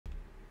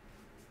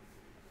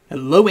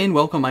Hello and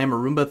welcome, I am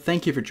Arumba.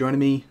 Thank you for joining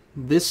me.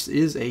 This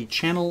is a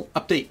channel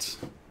update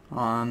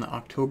on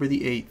October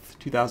the 8th,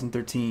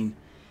 2013.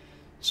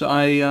 So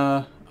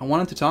I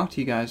wanted to talk to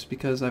you guys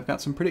because I've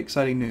got some pretty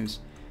exciting news.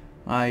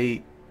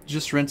 I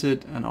just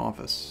rented an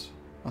office,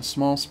 a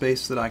small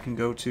space that I can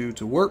go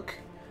to work,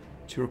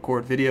 to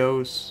record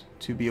videos,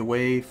 to be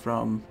away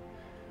from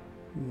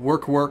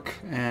work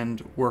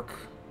and work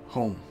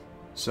home.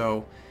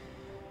 So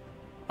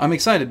I'm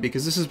excited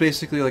because this is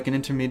basically like an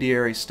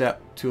intermediary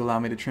step to allow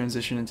me to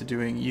transition into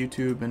doing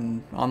YouTube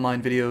and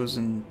online videos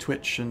and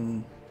Twitch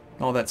and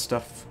all that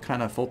stuff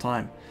kind of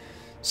full-time.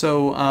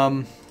 So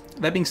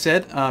that being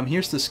said,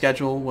 here's the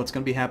schedule, what's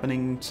going to be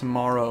happening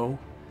tomorrow.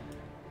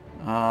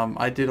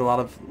 I did a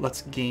lot of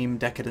Let's Game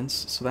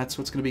Decadence, so that's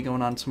what's going to be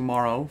going on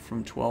tomorrow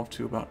from 12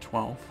 to about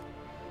 12.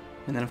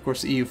 And then of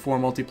course the EU4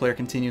 multiplayer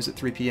continues at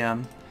 3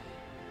 p.m.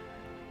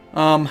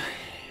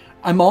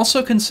 I'm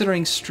also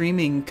considering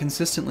streaming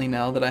consistently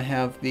now that I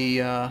have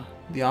the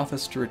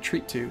office to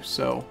retreat to,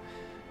 so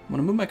I'm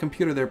gonna move my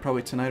computer there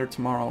probably tonight or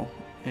tomorrow,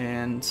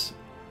 and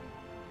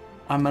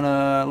I'm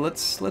gonna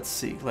let's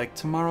see, like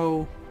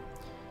tomorrow.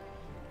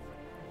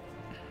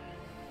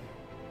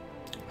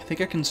 I think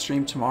I can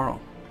stream tomorrow.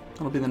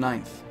 That'll be the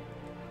 9th.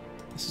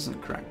 This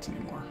isn't correct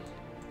anymore.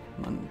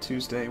 On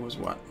Tuesday was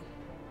what?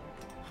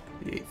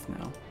 The 8th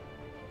now.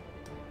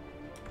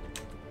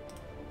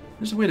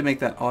 There's a way to make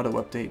that auto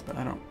update, but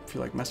I don't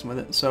feel like messing with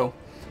it. So,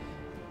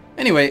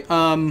 anyway,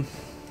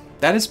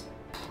 that is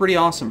pretty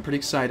awesome, pretty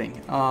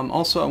exciting.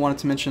 Also, I wanted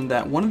to mention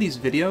that one of these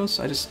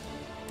videos, I just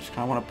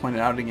kind of want to point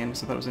it out again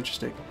because I thought it was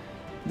interesting.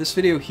 This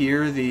video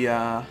here, the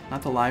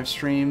not the live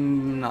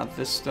stream, not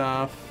this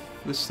stuff,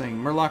 this thing,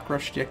 Murloc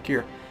Rush Jet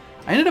Gear.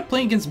 I ended up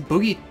playing against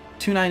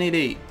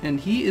Boogie2988, and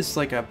he is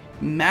like a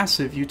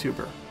massive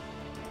YouTuber.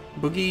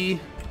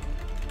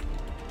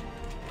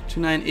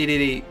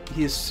 Boogie29888.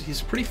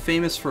 He's pretty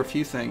famous for a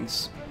few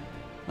things.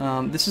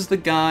 This is the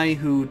guy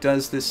who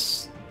does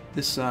this.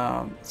 Let's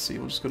see.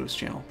 We'll just go to his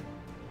channel.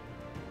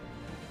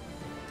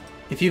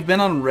 If you've been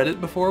on Reddit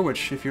before,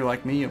 which if you're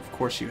like me, of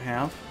course you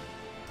have.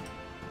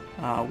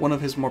 One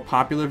of his more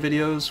popular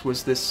videos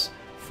was this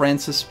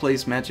Francis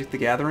Plays Magic the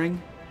Gathering,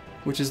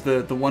 which is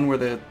the one where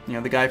the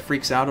guy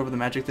freaks out over the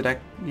Magic the deck,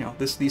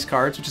 these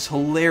cards, which is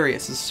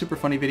hilarious. It's a super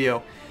funny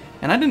video.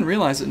 And I didn't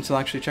realize it until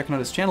actually checking out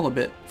his channel a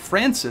bit.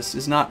 Francis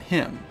is not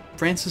him.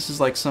 Francis is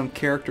like some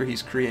character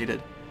he's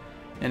created.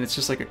 And it's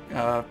just like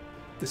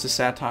this is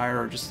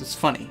satire, or just, it's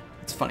funny.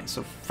 It's funny.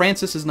 So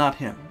Francis is not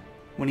him.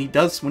 When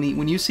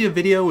you see a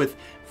video with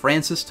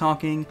Francis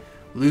talking,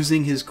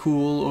 losing his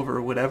cool over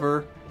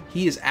whatever,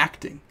 he is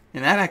acting.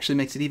 And that actually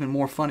makes it even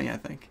more funny, I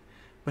think.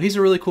 But he's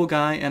a really cool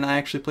guy, and I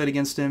actually played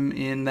against him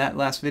in that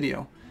last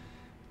video.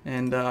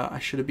 And I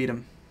should have beat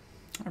him.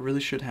 I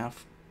really should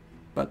have.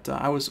 But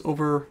I was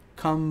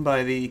overcome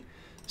by the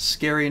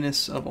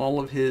scariness of all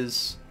of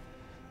his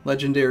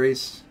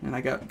legendaries, and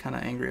I got kind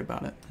of angry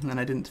about it. And then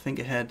I didn't think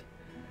ahead.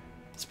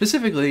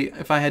 Specifically,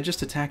 if I had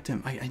just attacked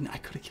him, I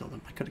could have killed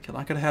him. I could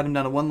have had him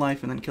down to 1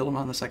 life and then killed him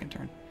on the 2nd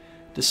turn,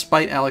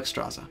 despite Alex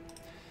Straza.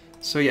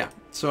 So yeah,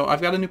 so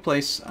I've got a new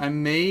place. I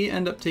may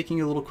end up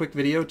taking a little quick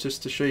video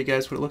just to show you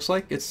guys what it looks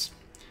like. It's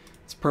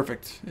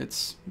perfect.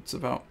 It's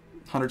about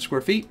 100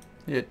 square feet.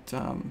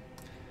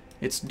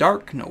 It's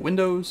dark, no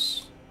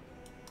windows.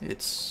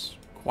 It's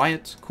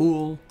quiet,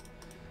 cool,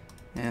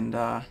 and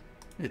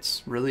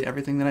it's really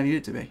everything that I need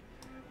it to be.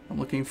 I'm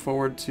looking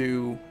forward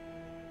to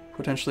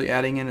potentially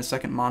adding in a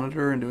 2nd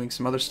monitor and doing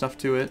some other stuff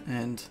to it,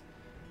 and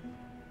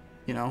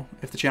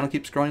if the channel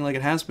keeps growing like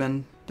it has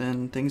been,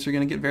 then things are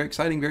going to get very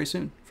exciting very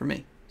soon for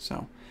me.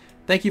 So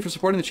thank you for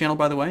supporting the channel,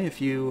 by the way. If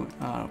you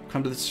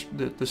come to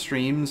the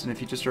streams, and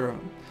if you just are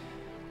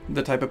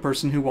the type of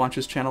person who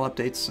watches channel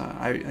updates,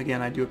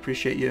 I do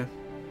appreciate you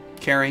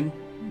caring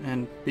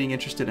and being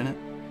interested in it.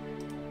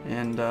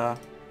 And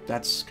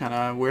that's kind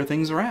of where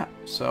things are at.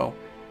 So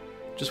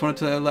just wanted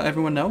to let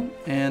everyone know,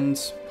 and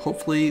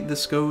hopefully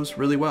this goes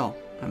really well.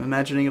 I'm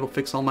imagining it'll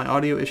fix all my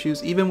audio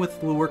issues. Even with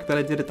the work that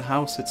I did at the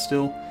house, there's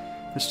still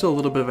a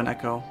little bit of an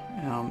echo.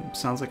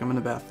 Sounds like I'm in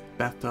a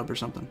bathtub or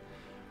something.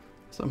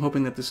 So I'm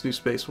hoping that this new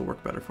space will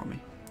work better for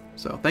me.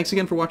 So thanks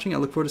again for watching. I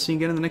look forward to seeing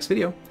you again in the next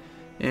video.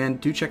 And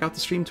do check out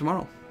the stream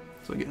tomorrow.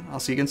 So again, I'll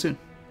see you again soon.